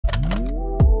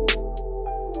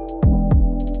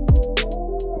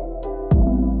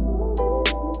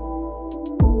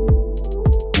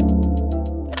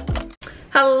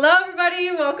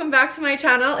welcome back to my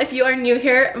channel. If you are new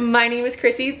here, my name is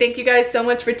Krissy. Thank you guys so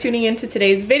much for tuning into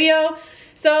today's video.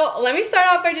 So let me start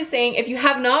off by just saying, if you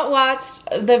have not watched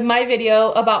my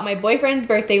video about my boyfriend's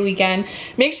birthday weekend,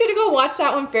 make sure to go watch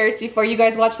that one first before you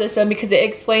guys watch this one, because it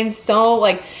explains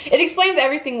it explains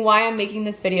everything why I'm making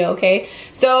this video, okay?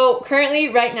 So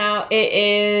currently right now it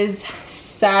is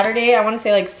Saturday, I want to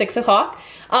say like 6 o'clock.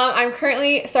 I'm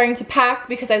currently starting to pack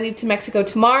because I leave to Mexico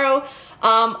tomorrow.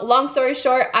 Long story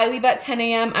short, I leave at 10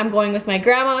 a.m. I'm going with my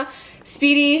grandma.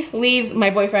 Speedy leaves, my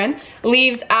boyfriend,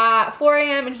 leaves at 4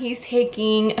 a.m. and he's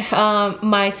taking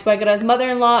my suegra's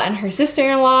mother-in-law and her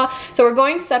sister-in-law. So we're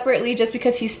going separately just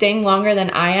because he's staying longer than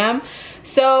I am.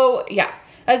 So yeah,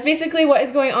 that's basically what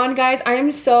is going on, guys. I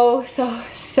am so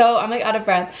I'm like out of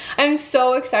breath. I'm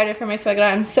so excited for my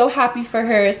suegra. I'm so happy for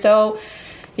her. So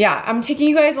yeah, I'm taking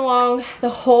you guys along the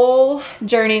whole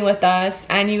journey with us,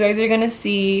 and you guys are gonna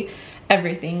see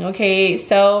everything, okay?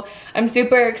 So I'm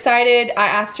super excited. I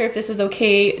asked her if this was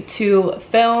okay to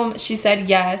film. She said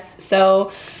yes.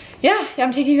 So yeah,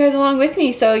 I'm taking you guys along with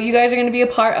me. So you guys are gonna be a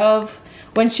part of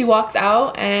when she walks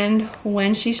out and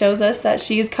when she shows us that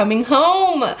she is coming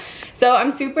home. So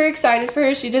I'm super excited for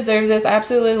her. She deserves this. I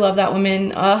absolutely love that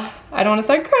woman. I don't want to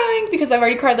start crying because I've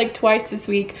already cried like twice this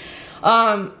week.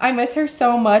 I miss her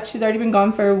so much. She's already been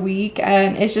gone for a week,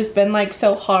 and it's just been like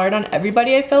so hard on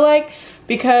everybody, I feel like,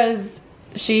 because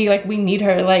we need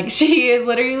her. Like, she is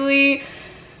literally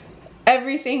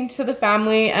everything to the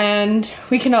family, and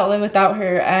we cannot live without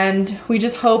her. And we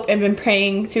just hope and been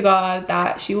praying to God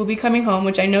that she will be coming home,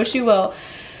 which I know she will.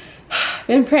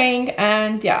 Been praying,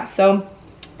 and yeah, so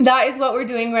that is what we're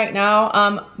doing right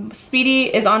now.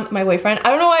 Speedy is on, my boyfriend. I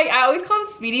don't know why I always call him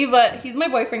Speedy, but he's my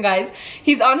boyfriend, guys.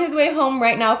 He's on his way home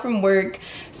right now from work.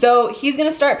 So he's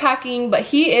gonna start packing, but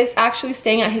he is actually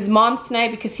staying at his mom's tonight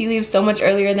because he leaves so much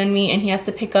earlier than me and he has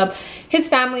to pick up his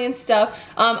family and stuff.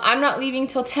 I'm not leaving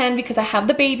till 10 because I have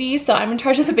the babies, so I'm in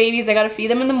charge of the babies. I gotta feed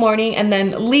them in the morning. And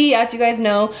then Lee, as you guys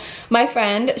know, my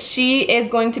friend, she is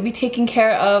going to be taking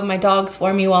care of my dogs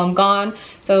for me while I'm gone.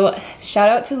 So shout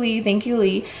out to Lee. Thank you,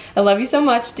 Lee. I love you so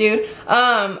much, dude.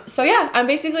 So yeah, I'm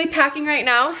basically packing right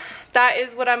now. That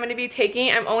is what I'm going to be taking.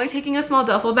 I'm only taking a small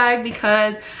duffel bag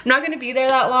because I'm not going to be there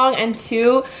that long, and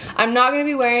two, I'm not going to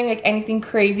be wearing like anything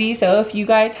crazy. So if you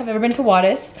guys have ever been to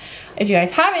Juarez, if you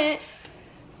guys haven't,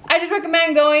 I just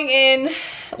recommend going in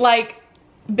like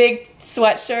big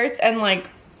sweatshirts and like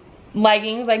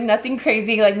leggings, like nothing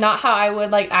crazy, like not how I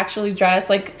would like actually dress,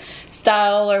 like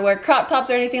style or wear crop tops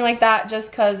or anything like that, just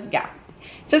because yeah,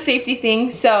 it's a safety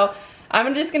thing. So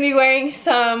I'm just gonna be wearing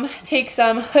take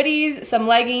some hoodies, some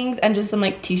leggings, and just some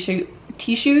like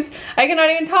t-shoes. I cannot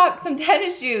even talk, some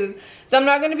tennis shoes. So I'm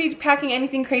not gonna be packing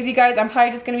anything crazy, guys. I'm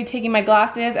probably just gonna be taking my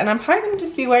glasses, and I'm probably gonna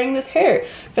just be wearing this hair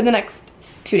for the next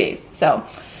 2 days. So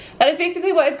that is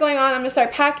basically what is going on. I'm gonna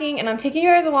start packing, and I'm taking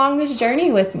you guys along this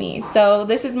journey with me. So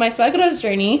this is my suegra's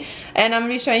journey, and I'm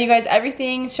gonna be showing you guys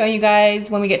everything, showing you guys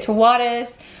when we get to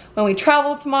Juarez, when we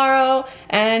travel tomorrow,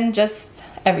 and just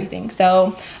everything.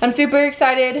 So I'm super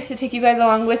excited to take you guys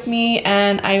along with me,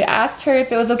 and I asked her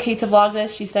if it was okay to vlog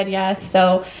this. She said yes.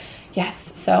 So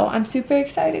yes, so I'm super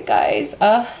excited, guys.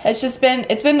 It's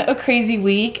been a crazy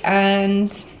week,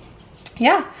 and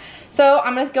yeah, so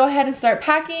I'm gonna go ahead and start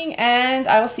packing, and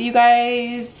I will see you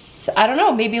guys, I don't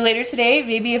know, maybe later today,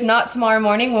 maybe if not tomorrow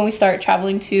morning when we start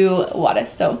traveling to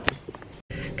Juarez. So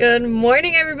good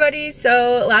morning, everybody.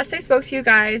 So last I spoke to you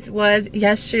guys was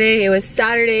yesterday. It was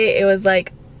Saturday. It was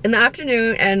like in the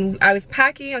afternoon, and I was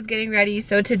packing, I was getting ready.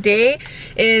 So today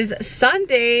is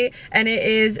Sunday, and it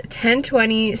is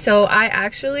 10:20. So I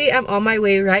actually am on my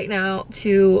way right now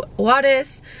to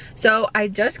Juarez. So I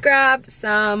just grabbed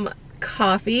some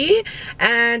coffee,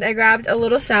 and I grabbed a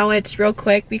little sandwich real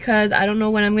quick because I don't know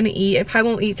when I'm gonna eat. I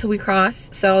probably won't eat till we cross.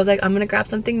 So I was like, I'm gonna grab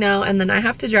something now, and then I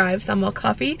have to drive. So more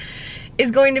coffee is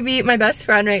going to be my best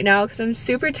friend right now because I'm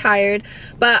super tired.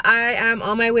 But I am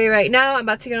on my way right now. I'm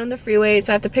about to get on the freeway,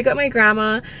 so I have to pick up my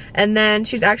grandma, and then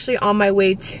she's actually on my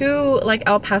way to like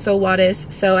El Paso, Juarez.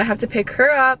 So I have to pick her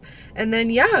up, and then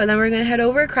yeah, then we're gonna head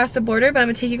over across the border, but I'm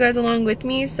gonna take you guys along with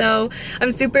me. So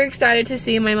I'm super excited to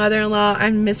see my mother-in-law.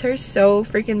 I miss her so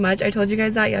freaking much. I told you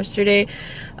guys that yesterday.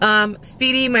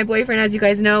 Speedy, my boyfriend, as you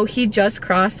guys know, he just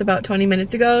crossed about 20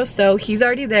 minutes ago, so he's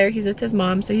already there. He's with his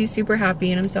mom, so he's super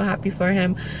happy, and I'm so happy for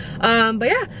him. But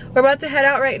yeah, we're about to head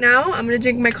out right now. I'm gonna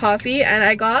drink my coffee, and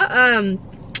I got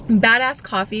Badass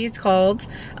Coffee, it's called.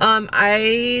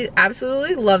 I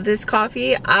absolutely love this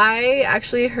coffee. I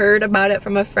actually heard about it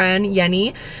from a friend,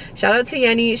 Yenny. Shout out to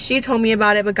Yenny. She told me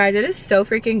about it, but guys, it is so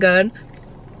freaking good.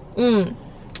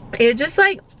 It just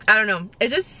like, I don't know.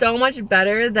 It's just so much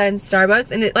better than Starbucks,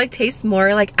 and it like tastes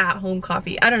more like at-home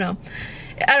coffee. I don't know.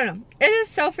 It is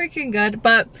so freaking good,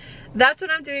 but that's what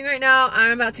I'm doing right now.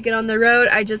 I'm about to get on the road.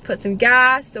 I just put some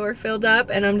gas, so we're filled up,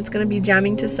 and I'm just gonna be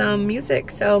jamming to some music.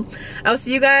 So I'll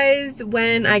see you guys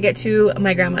when I get to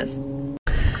my grandma's.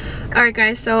 Alright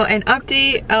guys, so an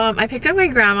update. I picked up my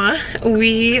grandma.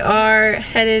 We are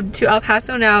headed to El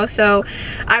Paso now. So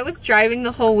I was driving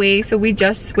the whole way, so we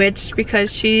just switched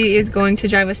because she is going to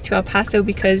drive us to El Paso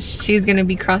because she's gonna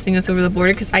be crossing us over the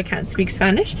border because I can't speak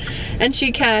Spanish and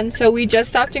she can. So we just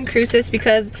stopped in Krissy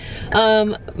because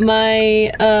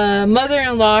my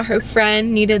mother-in-law, her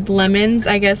friend, needed lemons.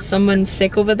 I guess someone's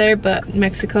sick over there, but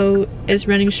Mexico is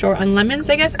running short on lemons,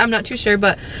 I guess. I'm not too sure,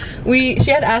 but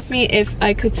she had asked me if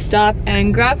I could stop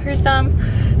and grab her some.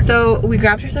 So we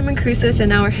grabbed her some in Krissy, and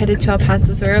now we're headed to El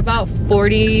Paso. So we're about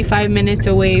 45 minutes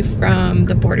away from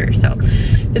the border. So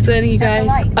just letting you guys,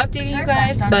 updating you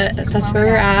guys, but that's where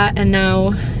we're at. And now,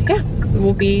 yeah,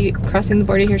 we'll be crossing the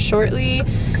border here shortly,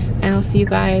 and I'll see you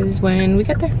guys when we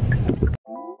get there.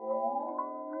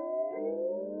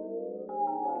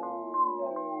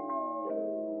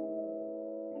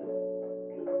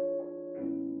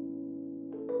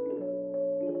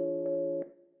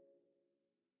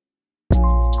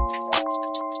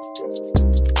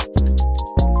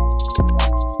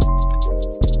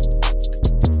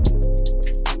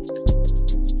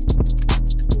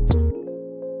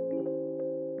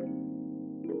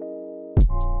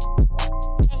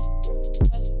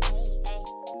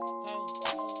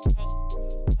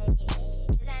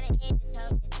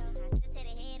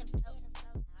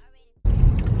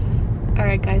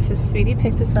 Alright guys, so Sweetie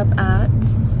picked us up at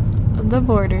the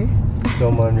border.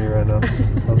 Don't mind me right now.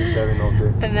 I'll be driving all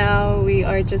day. And now we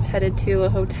are just headed to a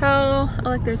hotel.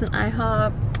 Oh look, there's an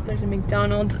IHOP, there's a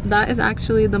McDonald's. That is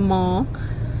actually the mall.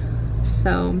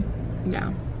 So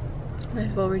yeah,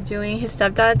 that's what we're doing. His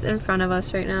stepdad's in front of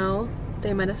us right now.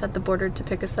 They met us at the border to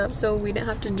pick us up, so we didn't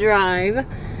have to drive.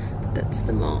 That's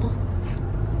the mall.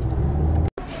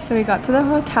 So we got to the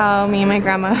hotel. Me and my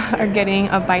grandma are getting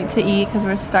a bite to eat because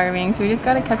we're starving. So we just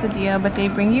got a quesadilla, but they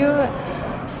bring you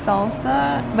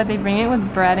salsa, but they bring it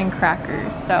with bread and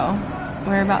crackers. So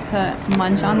we're about to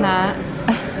munch on that.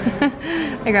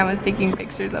 My grandma's taking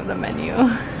pictures of the menu.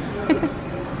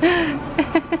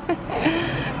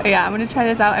 Yeah, I'm gonna try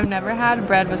this out. I've never had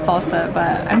bread with salsa,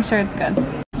 but I'm sure it's good.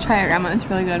 Try it, Grandma. It's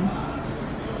really good.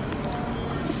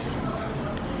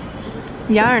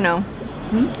 Yeah or no?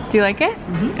 Do you like it?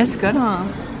 It's good, huh?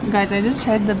 Guys, I just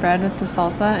tried the bread with the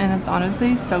salsa and it's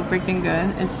honestly so freaking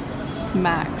good. It's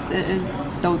max. It is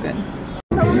so good.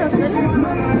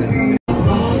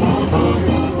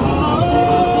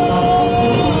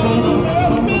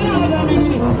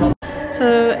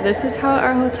 So this is how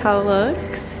our hotel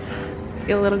looks.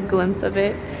 Get a little glimpse of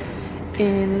it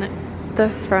in the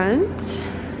front.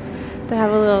 They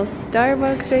have a little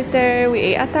Starbucks right there. We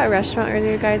ate at that restaurant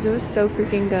earlier, guys. It was so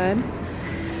freaking good.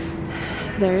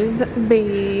 There's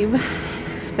Babe,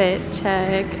 fit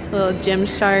check, little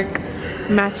Gymshark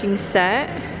matching set.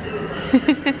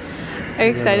 Are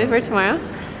you excited for tomorrow?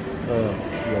 Yeah,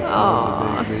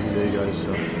 tomorrow's a big day, guys.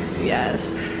 So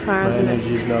yes, tomorrow's my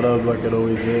energy's not up like it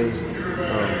always is,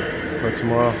 but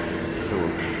tomorrow, it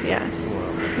will. Yes,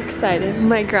 excited.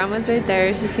 My grandma's right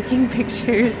there. She's taking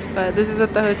pictures, but this is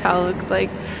what the hotel looks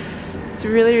like. It's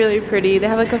really, really pretty. They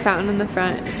have like a fountain in the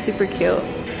front. It's super cute.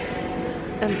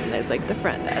 And then there's like the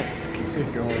front desk.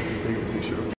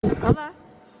 Hola.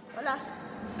 Hola.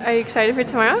 Are you excited for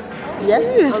tomorrow?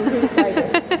 Yes, I'm too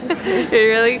excited. You're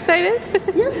really excited?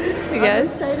 Yes,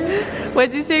 yes. I'm excited.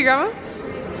 What'd you say, Grandma?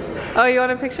 Oh, you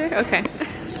want a picture? Okay.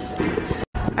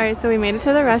 Alright, so we made it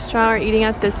to the restaurant. We're eating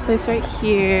at this place right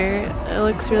here. It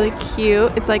looks really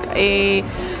cute. It's like a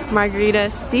margarita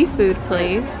seafood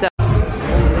place.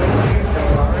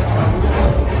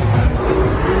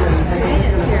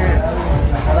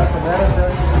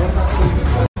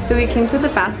 So we came to the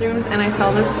bathrooms and I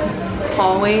saw this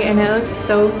hallway and it looks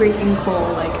so freaking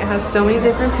cool. Like it has so many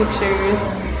different pictures.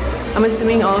 I'm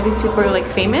assuming all of these people are like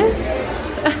famous.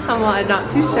 I'm not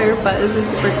too sure, but this is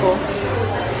super cool.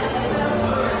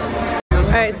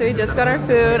 Alright, so we just got our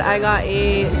food. I got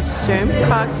a shrimp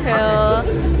cocktail.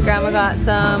 Grandma got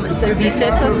some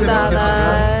ceviche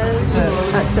tostadas.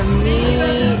 Got some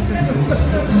meat.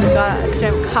 We got a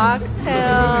shrimp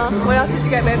cocktail. What else did you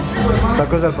get, babe?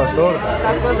 Tacos al pastor.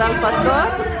 Tacos al pastor?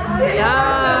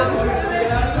 Yum.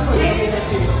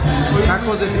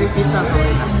 Tacos de tripitas,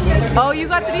 sobrina. Oh, you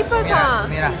got tripas, huh?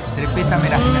 Mira, tripita,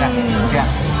 mira.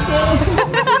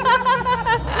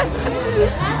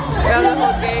 Got the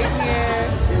whole gang here.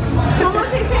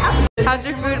 How's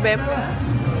your food, babe?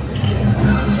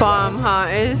 Bomb, huh?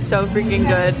 It is so freaking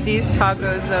good. These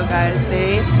tacos though, guys,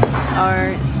 they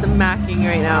are smacking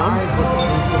right now.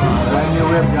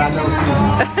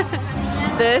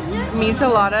 This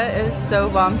michelada is so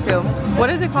bomb too.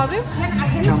 What is it called, babe?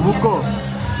 Chamuco.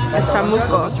 A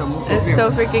chamuco. It's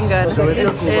so freaking good. It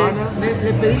is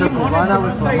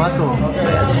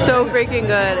so freaking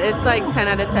good. It's like 10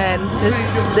 out of 10.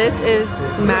 This is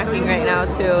smacking right now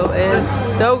too. It is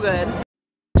so good.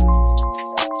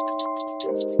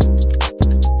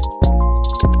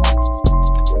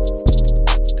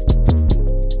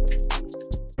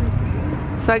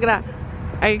 Suegra,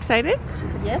 are you excited?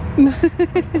 Yes.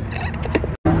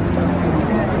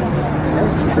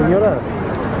 Señora,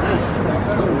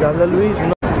 habla Luis.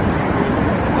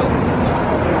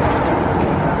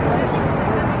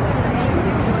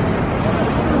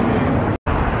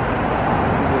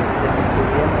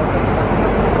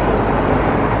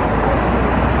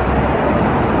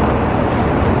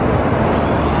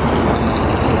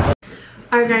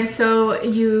 Alright guys, so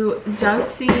you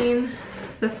just seen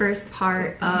the first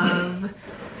part of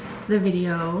the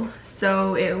video.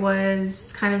 So it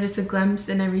was kind of just a glimpse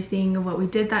and everything of what we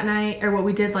did that night, or what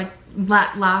we did like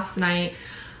last night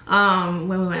when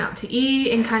we went out to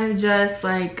eat, and kind of just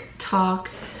like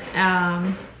talked. Where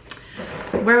am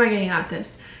I getting at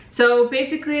this? So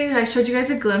basically I showed you guys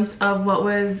a glimpse of what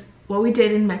we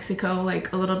did in Mexico,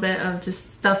 like a little bit of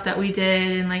just stuff that we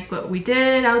did and like what we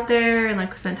did out there, and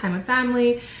like spent time with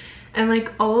family and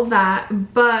like all of that.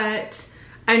 But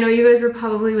I know you guys were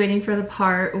probably waiting for the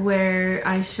part where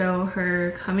I show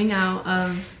her coming out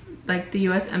of like the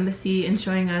US Embassy and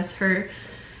showing us her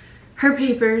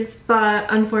papers, but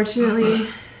unfortunately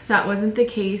that wasn't the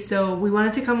case. So we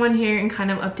wanted to come on here and kind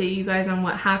of update you guys on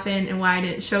what happened and why I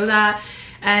didn't show that,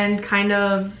 and kind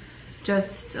of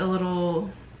just a little,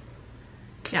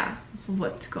 yeah,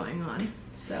 what's going on.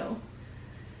 So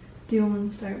do you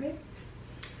want to start with?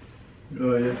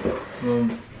 Oh yeah.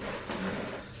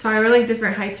 Sorry, we're like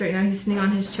different heights right now. He's sitting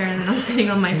on his chair and then I'm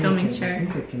sitting on my filming chair. I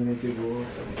think I can make it go off.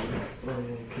 Oh,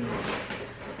 yeah, I can.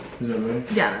 Is that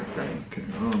right? Yeah, that's better. Okay.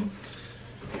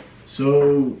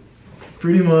 So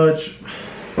pretty much,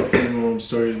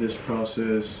 started this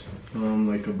process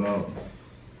probably about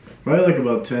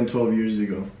 10-12 years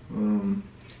ago.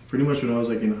 Pretty much when I was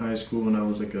like in high school, when I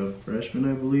was like a freshman,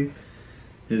 I believe,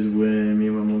 is when me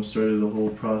and my mom started the whole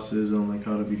process on like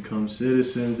how to become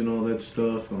citizens and all that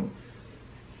stuff.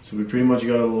 So we pretty much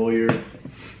got a lawyer,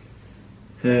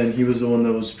 and he was the one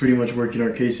that was pretty much working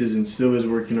our cases and still is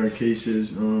working our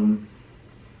cases. I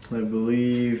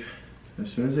believe as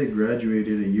soon as I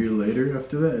graduated, a year later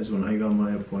after that is when I got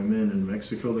my appointment in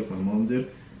Mexico, like my mom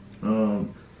did.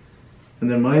 And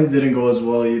then mine didn't go as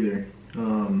well either.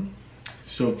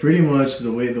 So pretty much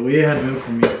the way it had been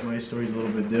for me, my story's a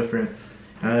little bit different.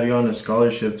 I had gotten a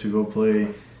scholarship to go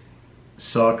play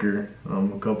soccer.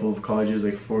 A couple of colleges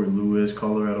like Fort Lewis,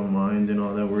 Colorado Mines, and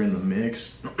all that were in the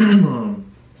mix.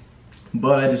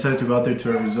 But I decided to go out there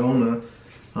to Arizona,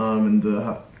 and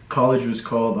the college was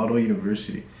called Ottawa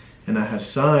University, and I had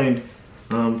signed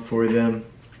for them.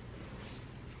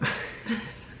 My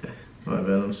bad,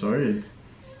 I'm sorry.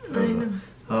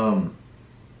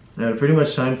 I had pretty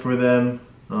much signed for them,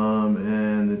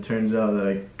 and it turns out that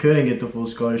I couldn't get the full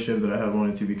scholarship that I had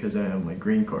wanted to because I didn't have my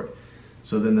green card.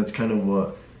 So then that's kind of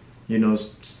what,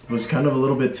 was kind of a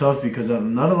little bit tough, because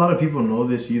not a lot of people know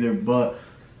this either, but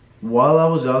while I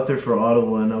was out there for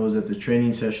Ottawa and I was at the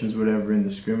training sessions, whatever, in the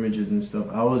scrimmages and stuff,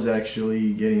 I was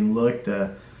actually getting looked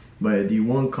at by a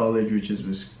D1 college, which is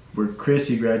where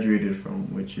Krissy graduated from,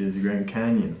 which is Grand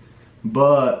Canyon.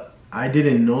 But I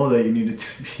didn't know that you needed to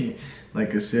be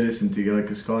like a citizen to get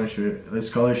like a scholarship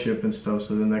and stuff.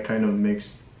 So then that kind of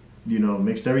mixed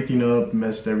everything up,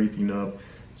 messed everything up.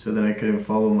 So then I couldn't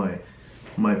follow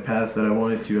my path that I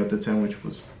wanted to at the time, which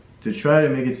was to try to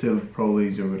make it to the pro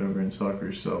leagues or whatever in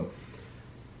soccer. So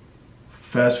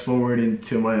fast forward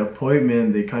into my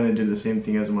appointment, they kind of did the same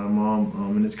thing as my mom,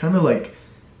 and it's kind of like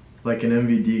an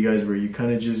MVD, guys, where you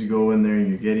kind of just go in there and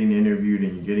you're getting interviewed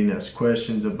and you're getting asked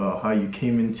questions about how you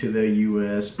came into the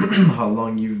US, how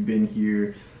long you've been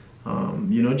here,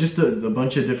 just a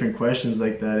bunch of different questions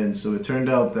like that. And so it turned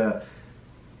out that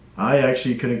I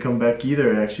actually couldn't come back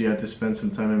either. I actually had to spend some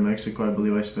time in Mexico. I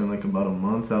believe I spent like about a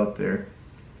month out there.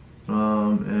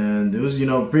 And it was,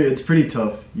 it's pretty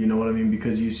tough, you know what I mean?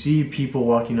 Because you see people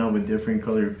walking out with different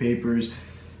colored papers,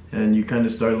 and you kind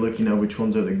of start looking at which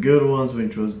ones are the good ones,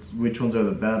 which ones are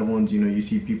the bad ones. You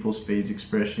see people's face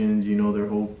expressions, their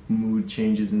whole mood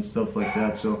changes and stuff like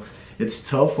that. So it's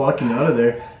tough walking out of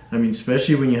there. I mean,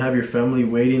 especially when you have your family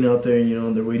waiting out there, you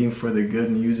know, they're waiting for the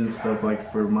good news and stuff.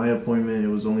 Like for my appointment, it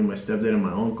was only my stepdad and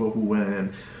my uncle who went.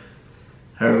 And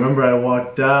I remember I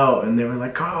walked out and they were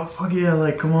like, oh, fuck yeah,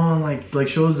 like, come on, like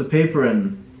show us the paper.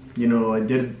 And, you know, I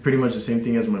did pretty much the same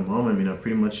thing as my mom. I mean, I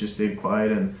pretty much just stayed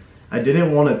quiet, and I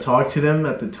didn't want to talk to them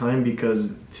at the time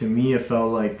because to me it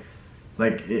felt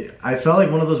I felt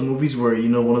like one of those movies where, you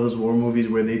know, one of those war movies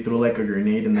where they throw like a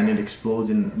grenade and then it explodes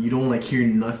and you don't like hear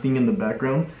nothing in the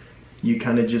background. You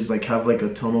kind of just like have like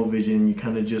a tunnel vision. You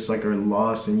kind of just like are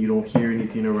lost and you don't hear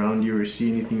anything around you or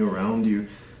see anything around you.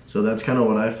 So that's kind of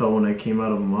what I felt when I came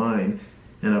out of mine.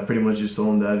 And I pretty much just told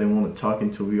them that I didn't want to talk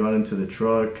until we got into the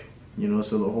truck, you know.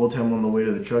 So the whole time on the way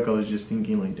to the truck, I was just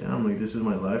thinking like, damn, like this is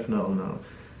my life now.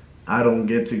 I don't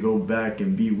get to go back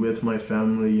and be with my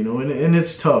family, you know. And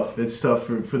it's tough. It's tough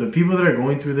for the people that are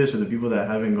going through this or the people that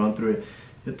haven't gone through it.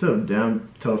 It's a damn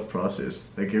tough process.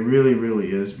 Like it really, really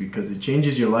is, because it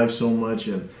changes your life so much.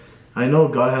 And I know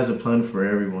God has a plan for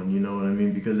everyone, you know what I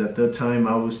mean? Because at that time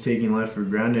I was taking life for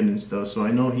granted and stuff. So I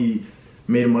know he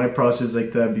made my process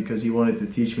like that because he wanted to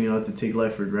teach me not to take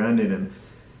life for granted. And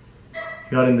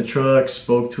got in the truck,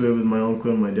 spoke to it with my uncle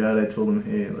and my dad. I told them,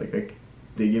 hey, like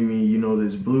they give me, you know,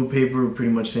 this blue paper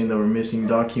pretty much saying that we're missing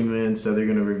documents, that they're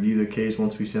going to review the case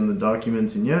once we send the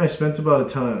documents. And yeah, I spent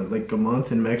about a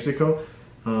month in Mexico.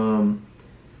 And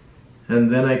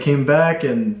then I came back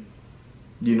and,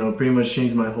 you know, pretty much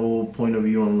changed my whole point of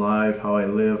view on life, how I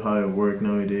live, how I work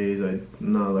nowadays. I'm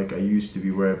not like I used to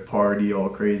be where I party all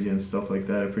crazy and stuff like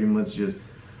that. I pretty much just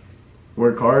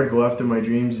work hard, go after my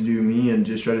dreams, do me, and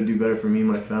just try to do better for me,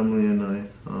 my family, and I.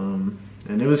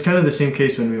 And it was kind of the same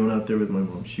case when we went out there with my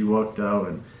mom. She walked out,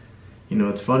 and, you know,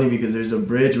 it's funny because there's a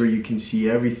bridge where you can see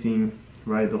everything,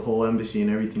 right, the whole embassy and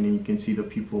everything, and you can see the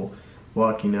people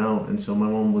walking out. And so my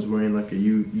mom was wearing like a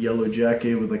yellow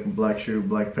jacket with like a black shirt,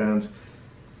 black pants.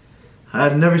 I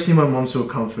had never seen my mom so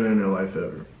confident in her life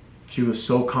ever. She was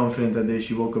so confident that day.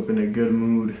 She woke up in a good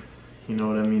mood. You know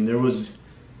what I mean? There was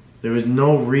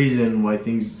no reason why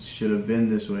things should have been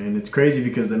this way. And it's crazy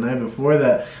because the night before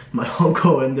that, my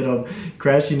uncle ended up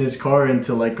crashing his car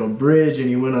into like a bridge, and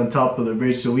he went on top of the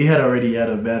bridge. So we had already had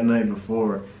a bad night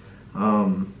before.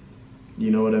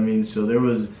 You know what I mean? So there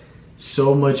was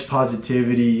so much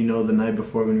positivity, you know, the night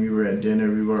before when we were at dinner.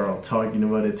 We were all talking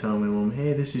about it, telling my mom,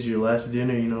 hey, this is your last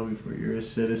dinner, you know, before you're a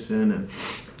citizen, and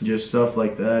just stuff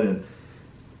like that. And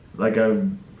like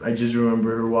I just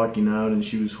remember her walking out, and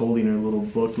she was holding her little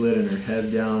booklet and her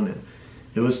head down, and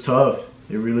it was tough.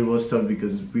 It really was tough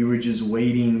because we were just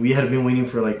waiting. We had been waiting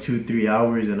for like 2-3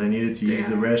 hours, and I needed to use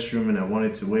the restroom, and I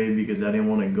wanted to wait because I didn't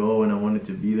want to go and I wanted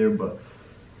to be there. But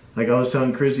like I was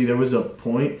telling Krissy, there was a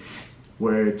point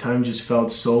where time just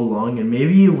felt so long, and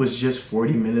maybe it was just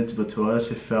 40 minutes, but to us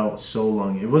it felt so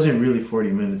long. It wasn't really 40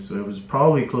 minutes, so it was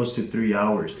probably close to 3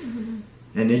 hours.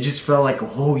 And it just felt like a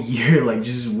whole year, like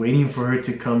just waiting for her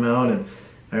to come out. And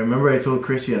I remember I told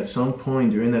Krissy at some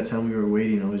point during that time we were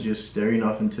waiting, I was just staring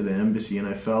off into the embassy, and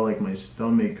I felt like my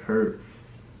stomach hurt.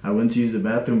 I went to use the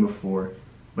bathroom before,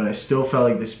 but I still felt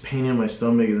like this pain in my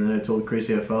stomach. And then I told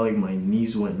Krissy I felt like my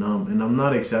knees went numb. And I'm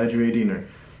not exaggerating, or,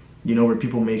 you know, where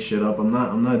people make shit up. I'm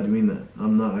not doing that.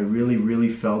 I really,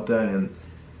 really felt that. And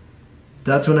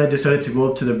that's when I decided to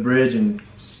go up to the bridge and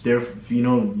stare, you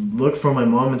know, look for my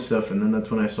mom and stuff. And then that's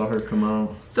when I saw her come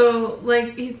out. So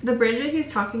like the bridge that he's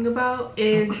talking about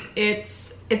is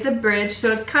it's a bridge,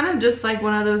 so it's kind of just like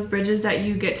one of those bridges that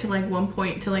you get to like one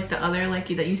point to like the other, like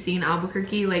that you see in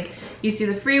Albuquerque. Like you see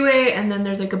the freeway, and then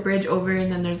there's like a bridge over,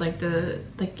 and then there's like the,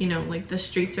 like, you know, like the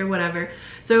streets or whatever.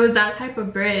 So it was that type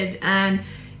of bridge, and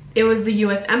it was the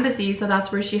US Embassy, so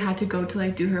that's where she had to go to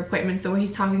like do her appointment. So what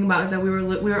he's talking about is that we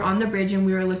were on the bridge, and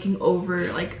we were looking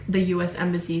over like the US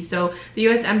Embassy. So the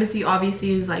US Embassy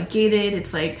obviously is like gated.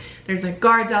 It's like there's like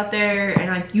guards out there, and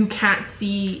like you can't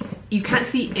see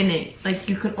in it. Like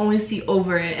you can only see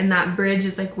over it, and that bridge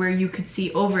is like where you could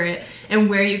see over it, and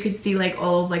where you could see like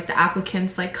all of like the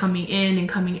applicants like coming in and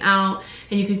coming out,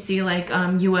 and you could see like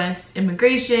US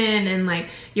immigration and like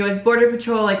US border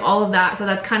patrol, like all of that. So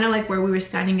that's kind of like where we were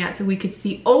standing at, so we could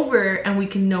see over and we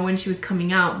can know when she was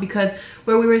coming out. Because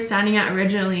where we were standing at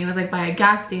originally, it was like by a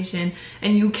gas station,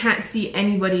 and you can't see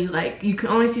anybody. Like you can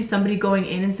only see somebody going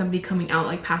in and somebody coming out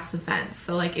like past the fence.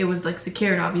 So like it was like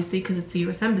secured, obviously, because it's the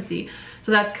US Embassy.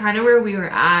 So that's kind of where we were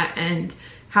at, and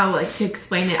how like to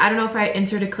explain it. I don't know if I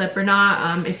entered a clip or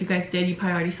not. If you guys did, you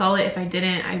probably already saw it. If I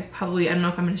didn't, I don't know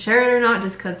if I'm gonna share it or not,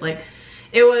 just because like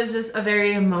it was just a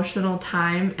very emotional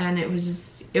time, and it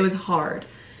was hard.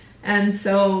 And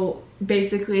so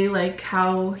basically, like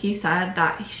how he said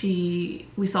that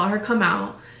we saw her come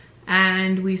out,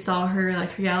 and we saw her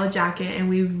like her yellow jacket, and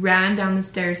we ran down the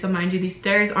stairs. So mind you, these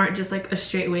stairs aren't just like a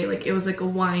straight way, like it was like a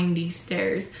windy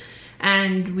stairs,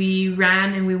 and we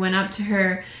ran and we went up to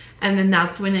her, and then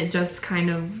that's when it just kind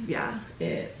of, yeah,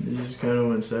 it just kind of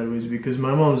went sideways, because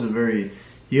my mom's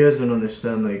you guys don't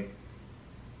understand, like,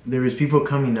 there was people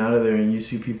coming out of there and you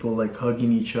see people like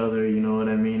hugging each other, you know what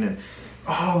I mean, and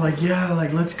oh, like, yeah,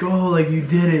 like, let's go, like, you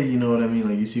did it, you know what I mean,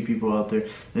 like, you see people out there,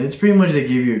 and it's pretty much they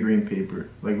give you a green paper.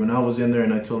 Like, when I was in there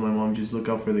and I told my mom, just look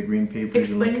out for the green papers.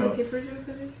 Explain and the look papers.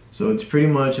 So it's pretty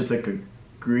much, it's like a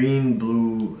green,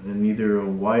 blue, and either a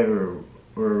white or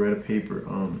a red paper.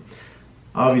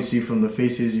 Obviously from the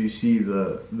faces you see,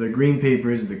 the green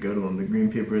paper is the good one. The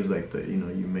green paper is like the, you know,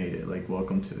 you made it, like,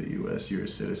 welcome to the US, you're a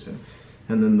citizen.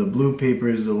 And then the blue paper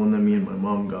is the one that me and my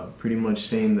mom got, pretty much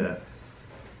saying that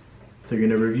they're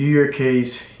gonna review your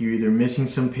case, you're either missing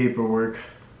some paperwork,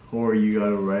 or you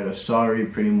gotta write a sorry,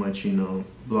 pretty much, you know,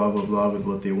 blah blah blah, with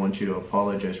what they want you to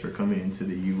apologize for coming into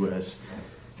the US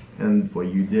and what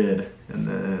you did. And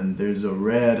then there's a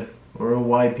red or a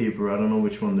white paper, I don't know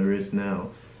which one there is now,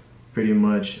 pretty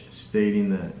much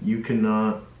stating that you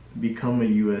cannot become a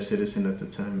US citizen at the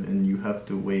time, and you have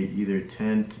to wait either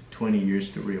 10 to 20 years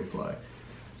to reapply.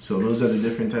 So those are the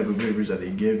different type of papers that they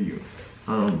give you.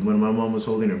 When my mom was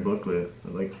holding her booklet,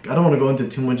 like, I don't want to go into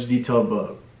too much detail,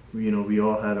 but, you know, we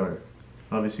all had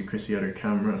obviously Krissy had her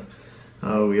camera,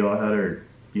 we all had our,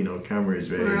 you know,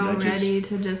 cameras ready. We're all ready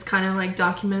to just kind of like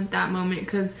document that moment,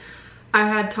 because I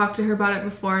had talked to her about it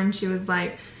before, and she was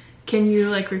like, can you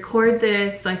like record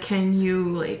this, like, can you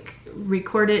like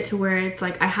record it to where it's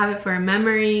like I have it for a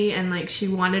memory, and like she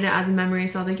wanted it as a memory.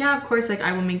 So I was like, yeah, of course, like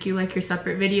I will make you like your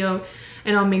separate video,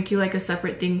 and I'll make you like a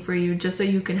separate thing for you just so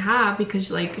you can have,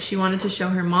 because like she wanted to show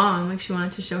her mom,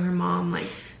 like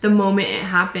the moment it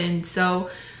happened. So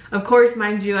of course,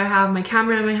 mind you, I have my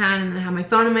camera in my hand and then I have my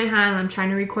phone in my hand, and I'm trying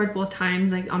to record both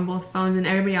times, like on both phones, and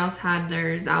everybody else had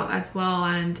theirs out as well.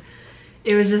 And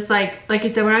it was just like I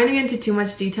said, we're not gonna get into too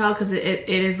much detail, because it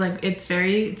is like, it's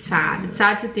very sad. It's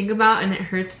sad to think about, and it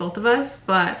hurts both of us,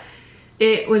 but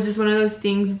it was just one of those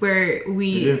things where it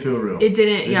didn't feel real. It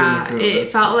didn't, it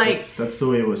felt like that's the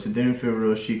way it was. It didn't feel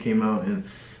real. She came out and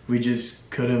we just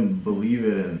couldn't believe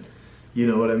it, and you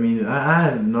know what I mean. I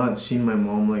had not seen my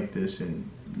mom like this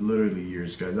in literally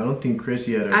years, guys. I don't think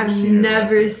Krissy had ever seen her. I've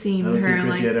never seen her like this. I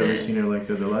don't think Krissy had ever seen her like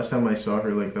that. The last time I saw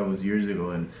her like that was years ago,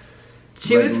 and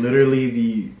she was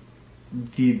literally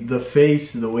the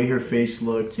face, the way her face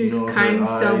looked. She was, you know, crying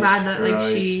so bad that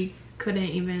like she couldn't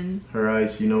even. Her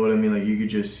eyes, you know what I mean? Like, you could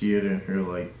just see it in her,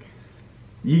 like,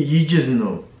 you just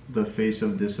know the face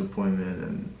of disappointment,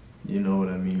 and you know what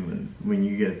I mean, when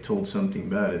you get told something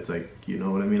bad, it's like, you know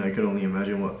what I mean? I could only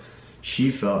imagine what she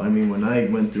felt. I mean, when I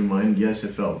went through mine, yes,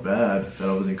 it felt bad that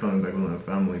I wasn't coming back with my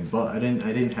family, but I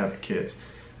didn't have kids.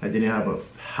 I didn't have a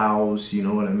house, you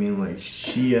know what I mean? Like,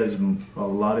 she has a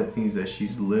lot of things that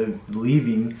she's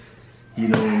leaving, you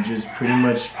know, and just pretty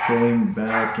much going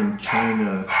back and trying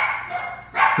to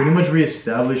pretty much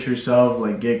reestablish herself,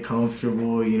 like, get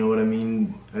comfortable, you know what I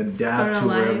mean? Adapt to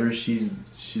wherever she's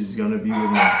gonna be with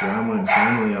my grandma and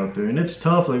family out there. And it's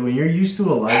tough, like, when you're used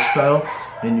to a lifestyle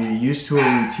and you're used to a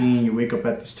routine, you wake up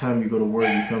at this time, you go to work,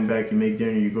 you come back, you make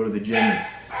dinner, you go to the gym, and,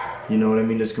 you know what I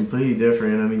mean? It's completely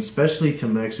different. And I mean, especially to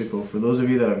Mexico. For those of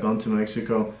you that have gone to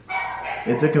Mexico,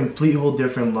 it's a complete whole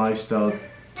different lifestyle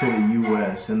to the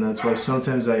US. And that's why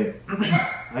sometimes I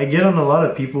get on a lot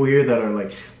of people here that are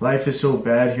like, life is so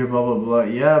bad here, blah blah blah.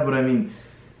 Yeah, but I mean,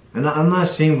 and I'm not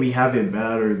saying we have it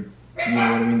bad, or you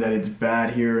know what I mean, that it's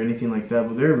bad here or anything like that,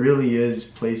 but there really is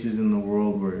places in the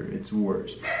world where it's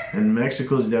worse. And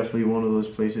Mexico is definitely one of those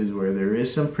places where there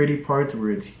is some pretty parts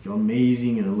where it's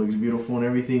amazing and it looks beautiful and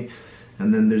everything,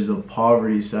 and then there's the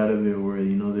poverty side of it where,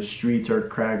 you know, the streets are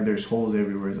cracked, there's holes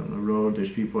everywhere on the road,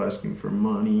 there's people asking for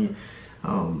money.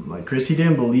 Like, Krissy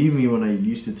didn't believe me when I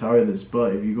used to tell her this,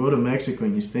 but if you go to Mexico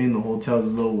and you stay in the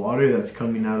hotels, the water that's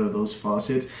coming out of those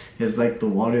faucets is like the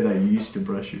water that you used to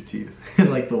brush your teeth.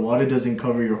 Like, the water doesn't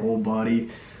cover your whole body.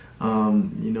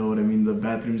 You know what I mean? The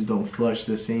bathrooms don't flush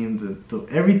the same.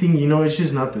 Everything, you know, it's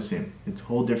just not the same. It's a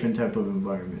whole different type of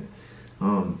environment.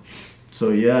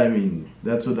 So yeah, I mean,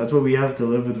 that's what we have to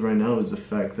live with right now, is the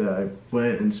fact that I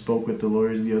went and spoke with the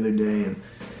lawyers the other day, and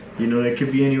you know, it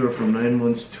could be anywhere from 9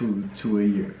 months to a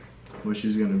year, which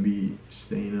is gonna be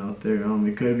staying out there.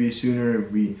 It could be sooner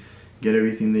if we get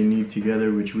everything they need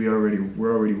together, which we're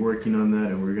already working on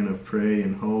that, and we're gonna pray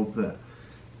and hope that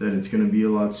it's gonna be a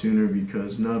lot sooner,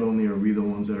 because not only are we the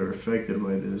ones that are affected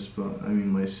by this, but I mean,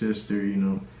 my sister, you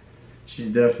know, she's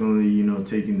definitely, you know,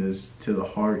 taking this to the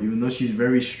heart, even though she's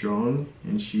very strong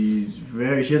and she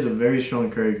has a very strong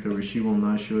character where she will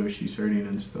not show if she's hurting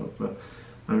and stuff, but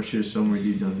I'm sure somewhere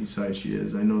deep down inside she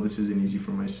is. I know this isn't easy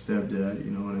for my stepdad,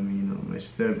 you know what I mean, my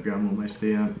step grandma, my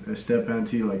step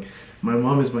auntie. Like, my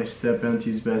mom is my step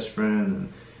auntie's best friend,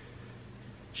 and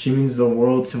she means the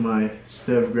world to my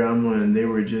step grandma, and they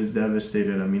were just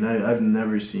devastated. I mean, I've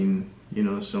never seen, you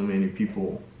know, so many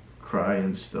people cry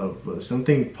and stuff, but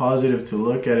something positive to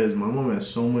look at is my mom has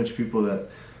so much people that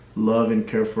love and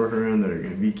care for her and that are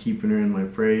going to be keeping her in my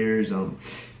prayers.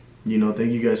 You know,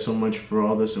 thank you guys so much for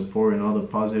all the support and all the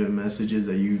positive messages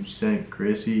that you sent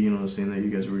Krissy, you know, saying that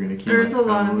you guys were going to keep There's my a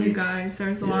lot family. of you guys.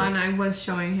 There's a lot, and I was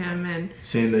showing him, and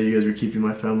saying that you guys were keeping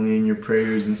my family in your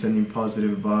prayers and sending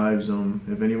positive vibes.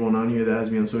 If anyone on here that has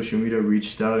me on social media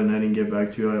reached out and I didn't get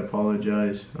back to you, I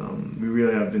apologize. We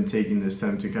really have been taking this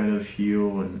time to kind of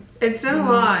heal, and it's been a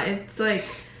lot. It's like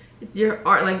your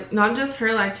art, like not just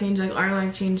her life changed, like our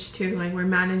life changed too. Like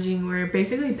we're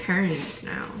basically parents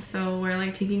now, so we're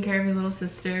like taking care of his little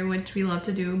sister, which we love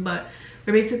to do, but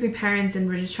we're basically parents, and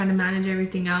we're just trying to manage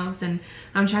everything else, and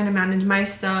I'm trying to manage my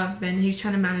stuff and he's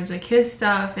trying to manage like his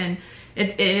stuff, and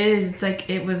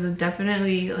it was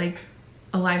definitely like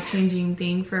a life-changing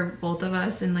thing for both of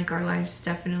us, and like our lives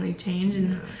definitely changed,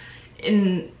 and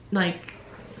in like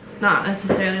not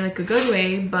necessarily like a good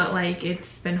way, but like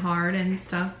it's been hard and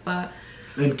stuff. But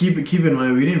and keep in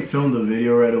mind, we didn't film the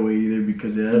video right away either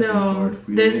because it has been hard.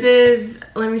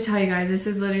 Let me tell you guys, this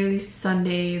is literally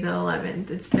Sunday the 11th.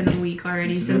 It's been a week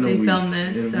already since we filmed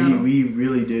this, and so we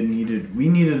really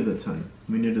needed the time.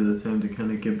 We needed the time to kind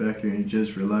of get back here and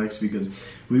just relax because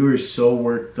we were so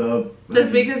worked up. This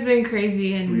week has been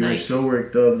crazy, and we were so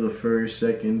worked up the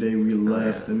second day we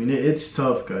left. I mean, it's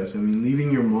tough, guys. I mean,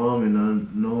 leaving your mom and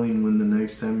not knowing when the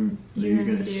next time that you're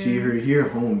gonna see her here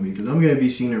home, because I'm gonna be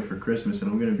seeing her for Christmas and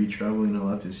I'm gonna be traveling a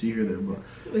lot to see her there. But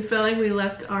we felt like we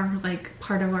left our like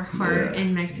part of our heart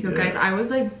in Mexico, guys. I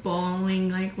was like bawling,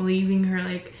 like leaving her.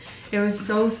 Like it was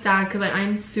so sad because like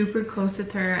I'm super close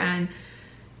with her, and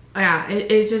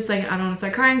it's just like I don't want to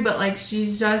start crying, but like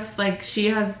she's just like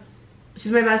she's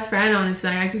my best friend, honestly.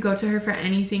 Like, I could go to her for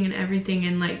anything and everything,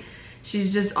 and like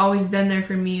she's just always been there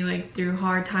for me, like through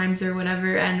hard times or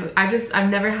whatever. And I've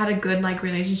never had a good like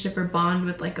relationship or bond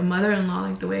with like a mother-in-law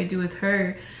like the way I do with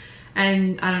her.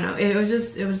 And I don't know, it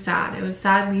was sad. It was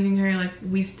sad leaving her. Like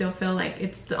we still feel like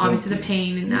it's obviously the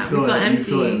pain and that we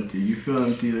feel empty. You feel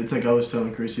empty. It's like I was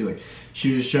telling Krissy, like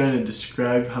she was trying to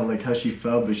describe how she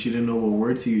felt, but she didn't know what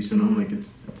word to use, and I'm like,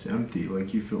 it's empty.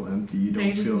 Like you feel empty. You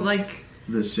don't feel like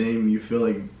the same. You feel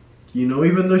like, you know,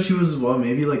 even though she was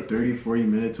maybe like 30-40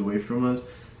 minutes away from us,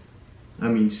 I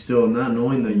mean, still not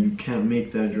knowing that you can't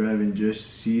make that drive and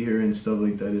just see her and stuff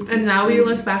like that. And now we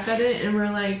look back at it and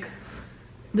we're like,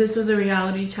 this was a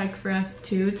reality check for us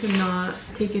too, to not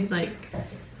take it like,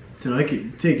 to not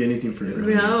take anything for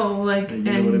granted. No, like, you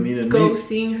know what I mean? And go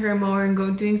seeing her more and go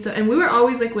doing stuff. And we were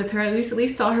always like with her, at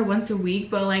least saw her once a week.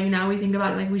 But like now we think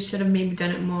about it, like we should have maybe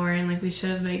done it more, and like we should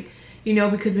have, like, you know,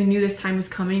 because we knew this time was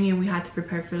coming and we had to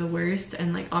prepare for the worst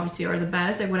and like obviously or the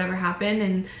best, like whatever happened.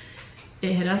 And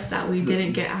it hit us that we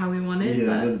didn't get how we wanted.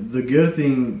 Yeah, but the good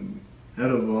thing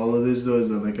out of all of this though is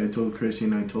that, like, I told Krissy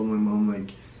and I told my mom,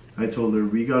 like, I told her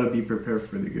we gotta be prepared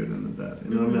for the good and the bad.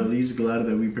 And I'm at least glad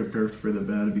that we prepared for the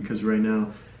bad, because right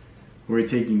now we're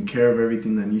taking care of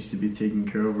everything that needs to be taken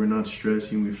care of. We're not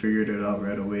stressing. We figured it out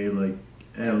right away. Like,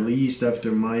 at least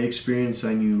after my experience,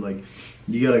 I knew, like,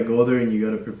 you gotta go there and you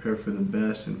gotta prepare for the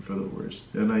best and for the worst.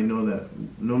 And I know that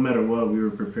no matter what, we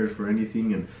were prepared for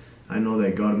anything. And I know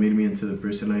that God made me into the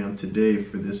person I am today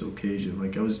for this occasion.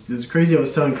 Like, it's crazy. I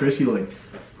was telling Krissy, like,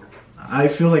 I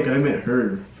feel like I met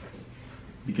her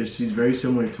because she's very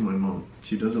similar to my mom.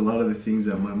 She does a lot of the things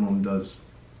that my mom does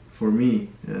for me.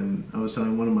 And I was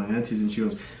telling one of my aunties, and she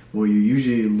goes, what you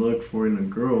usually look for in a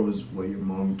girl is what your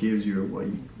mom gives you, or what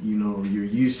you know you're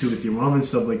used to with your mom and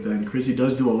stuff like that. And Krissy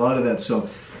does do a lot of that. So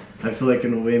I feel like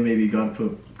in a way maybe God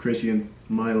put Krissy in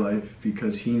my life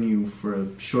because he knew for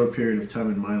a short period of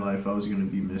time in my life I was going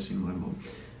to be missing my mom.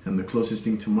 And the closest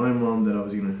thing to my mom that I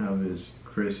was going to have is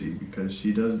Krissy, because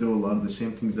she does do a lot of the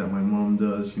same things that my mom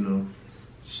does, you know.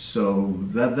 So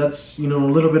that's, you know,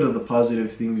 a little bit of the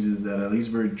positive things is that at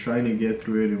least we're trying to get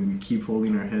through it, and we keep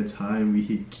holding our heads high, and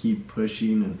we keep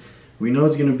pushing, and we know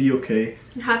it's going to be okay.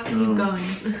 You have to keep going.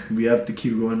 We have to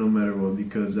keep going no matter what,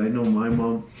 because I know my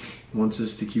mom wants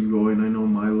us to keep going. I know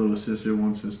my little sister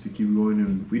wants us to keep going,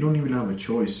 and we don't even have a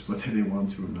choice whether they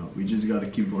want to or not. We just got to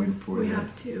keep going for it. We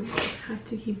have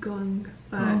to keep going.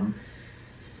 But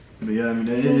But yeah, I mean,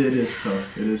 it is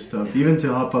tough. It is tough. Even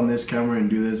to hop on this camera and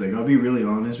do this, like, I'll be really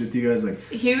honest with you guys. Like,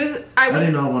 I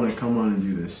did not want to come on and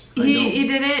do this. He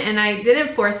didn't, and I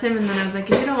didn't force him. And then I was like,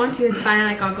 if you don't want to, it's fine.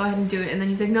 Like, I'll go ahead and do it. And then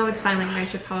he's like, no, it's fine. Like, I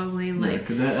should probably like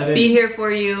be here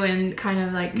for you and kind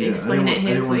of like explain it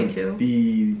his way too.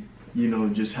 You know,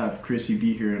 just have Krissy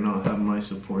be here and not have my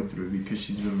support through it, because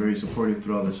she's been very supportive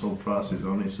throughout this whole process,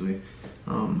 honestly.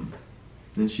 And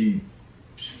she's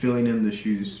filling in the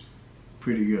shoes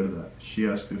pretty good at that. She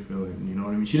has to fill in, you know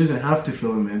what I mean? She doesn't have to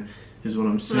fill them in, is what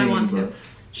I'm saying, but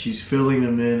she's filling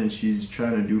them in, and she's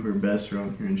trying to do her best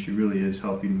around here, and she really is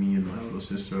helping me and my little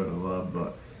sister out a lot.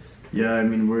 But yeah, I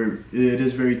mean, it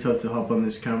is very tough to hop on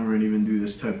this camera and even do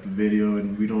this type of video,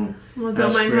 and we don't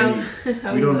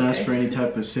ask for any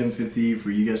type of sympathy, for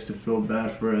you guys to feel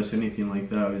bad for us, anything like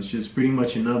that. It's just pretty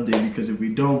much an update, because if we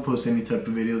don't post any type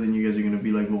of video, then you guys are gonna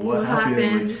be like, well, what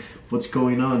happened? Like, what's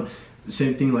going on? The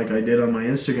same thing like I did on my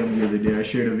Instagram the other day. I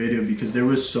shared a video because there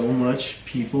was so much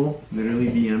people literally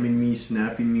DMing me,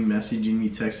 snapping me, messaging me,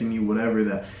 texting me, whatever,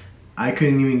 that I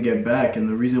couldn't even get back. And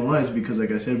the reason why is because, like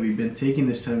I said, we've been taking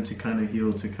this time to kind of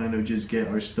heal, to kind of just get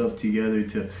our stuff together,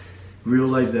 to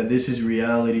realize that this is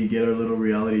reality, get our little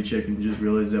reality check, and just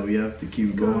realize that we have to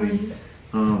keep going.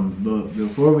 But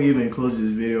before we even close this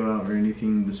video out or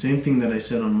anything, the same thing that I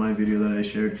said on my video that I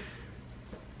shared,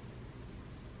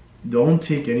 don't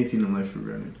take anything in life for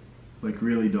granted. Like,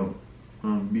 really don't.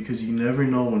 Because you never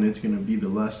know when it's going to be the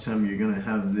last time you're going to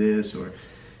have this, or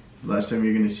last time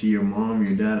you're going to see your mom,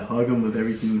 your dad, hug them with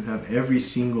everything you have every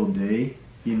single day.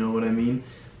 You know what I mean?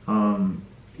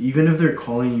 Even if they're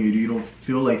calling you, you don't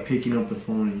feel like picking up the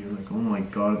phone and you're like, oh my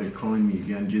God, they're calling me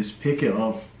again. Just pick it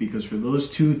up, because for those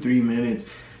 2-3 minutes,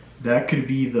 that could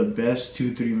be the best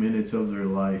 2-3 minutes of their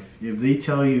life. If they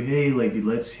tell you, hey, like,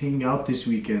 let's hang out this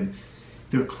weekend,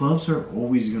 the clubs are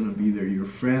always going to be there. Your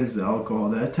friends, the alcohol,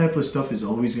 that type of stuff is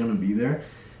always going to be there.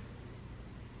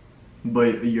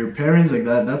 But your parents, like,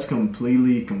 that's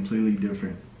completely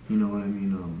different. You know what I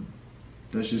mean?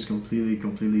 That's just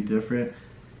completely different.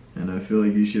 And I feel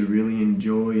like you should really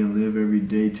enjoy and live every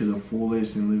day to the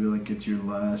fullest, and live it like it's your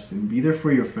last. And be there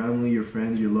for your family, your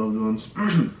friends, your loved ones.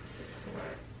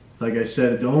 Like I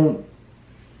said,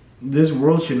 this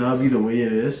world should not be the way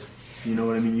it is. You know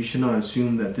what I mean? You should not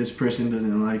assume that this person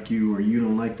doesn't like you, or you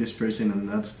don't like this person, and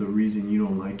that's the reason you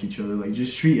don't like each other. Like,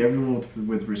 just treat everyone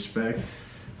with respect.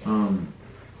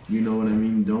 You know what I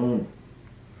mean? Don't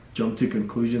jump to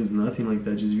conclusions, nothing like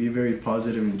that. Just be very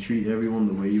positive and treat everyone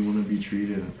the way you want to be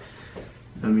treated.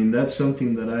 I mean, that's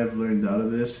something that I've learned out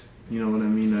of this. You know what I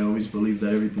mean? I always believe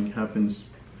that everything happens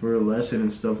for a lesson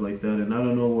and stuff like that, and I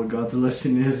don't know what God's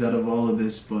lesson is out of all of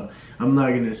this, but I'm not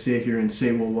gonna sit here and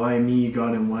say, well, why me,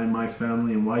 God, and why my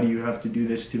family, and why do you have to do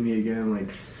this to me again? Like,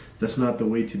 that's not the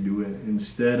way to do it.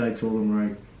 Instead, I told him,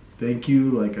 right, thank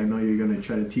you, like, I know you're gonna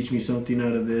try to teach me something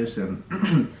out of this, and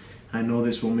I know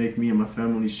this will make me and my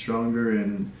family stronger,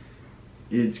 and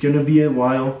it's gonna be a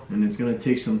while, and it's gonna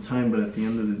take some time, but at the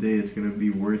end of the day, it's gonna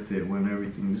be worth it when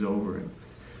everything's over. And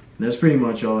that's pretty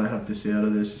much all I have to say out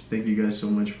of this. Thank you guys so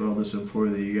much for all the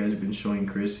support that you guys have been showing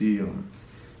Krissy.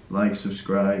 Like,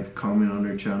 subscribe, comment on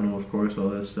her channel, of course, all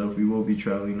that stuff. We will be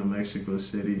traveling to Mexico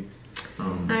City.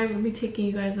 I will be taking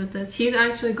you guys with us. He's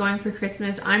actually going for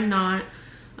Christmas. I'm not.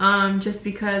 Just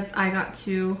because I got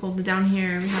to hold it down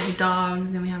here. We have the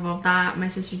dogs and we have all that. My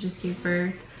sister just gave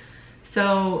birth.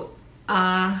 So,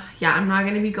 yeah, I'm not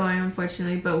going to be going,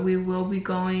 unfortunately, but we will be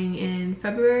going in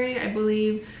February, I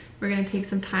believe. We're going to take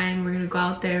some time. We're going to go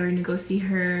out there. We're going to go see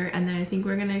her. And then I think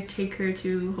we're going to take her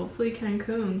to, hopefully,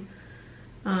 Cancun.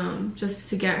 Just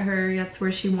to get her. That's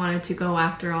where she wanted to go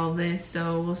after all this.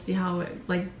 So we'll see how it,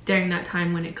 like, during that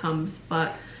time when it comes.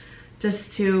 But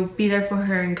just to be there for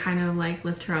her and kind of, like,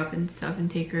 lift her up and stuff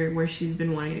and take her where she's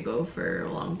been wanting to go for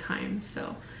a long time.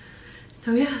 So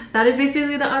yeah, that is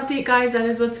basically the update, guys. That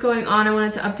is what's going on. I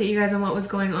wanted to update you guys on what was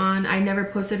going on. I never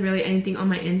posted really anything on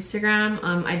my Instagram.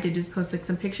 I did just post, like,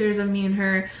 some pictures of me and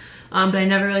her, but I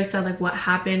never really said, like, what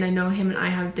happened. I know him and I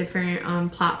have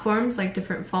different platforms, like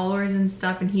different followers and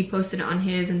stuff, and he posted it on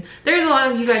his, and there's a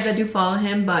lot of you guys that do follow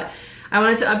him, but I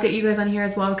wanted to update you guys on here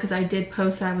as well because I did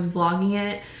post that I was vlogging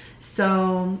it.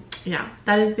 So yeah,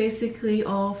 that is basically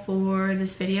all for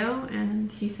this video,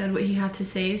 and he said what he had to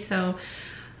say. So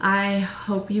I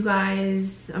hope you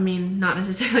guys, I mean, not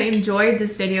necessarily enjoyed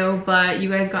this video, but you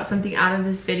guys got something out of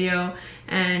this video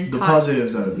and the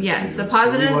positives out of this yes, video. the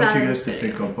positives so we want out you of guys this to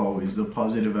video. pick up always the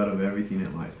positive out of everything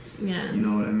in life. Yes. You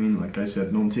know what I mean? Like I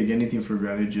said, don't take anything for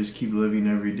granted. Just keep living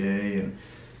every day. And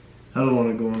I don't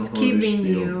want to go on a whole keep being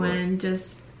spiel, you and just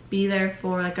be there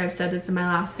for, like I've said this in my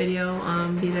last video,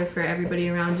 be there for everybody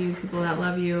around you, people that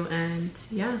love you, and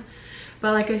yeah.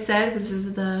 But like I said, this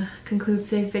is concludes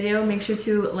today's video. Make sure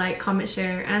to like, comment,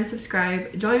 share, and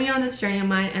subscribe. Join me on this journey of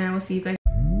mine, and I will see you guys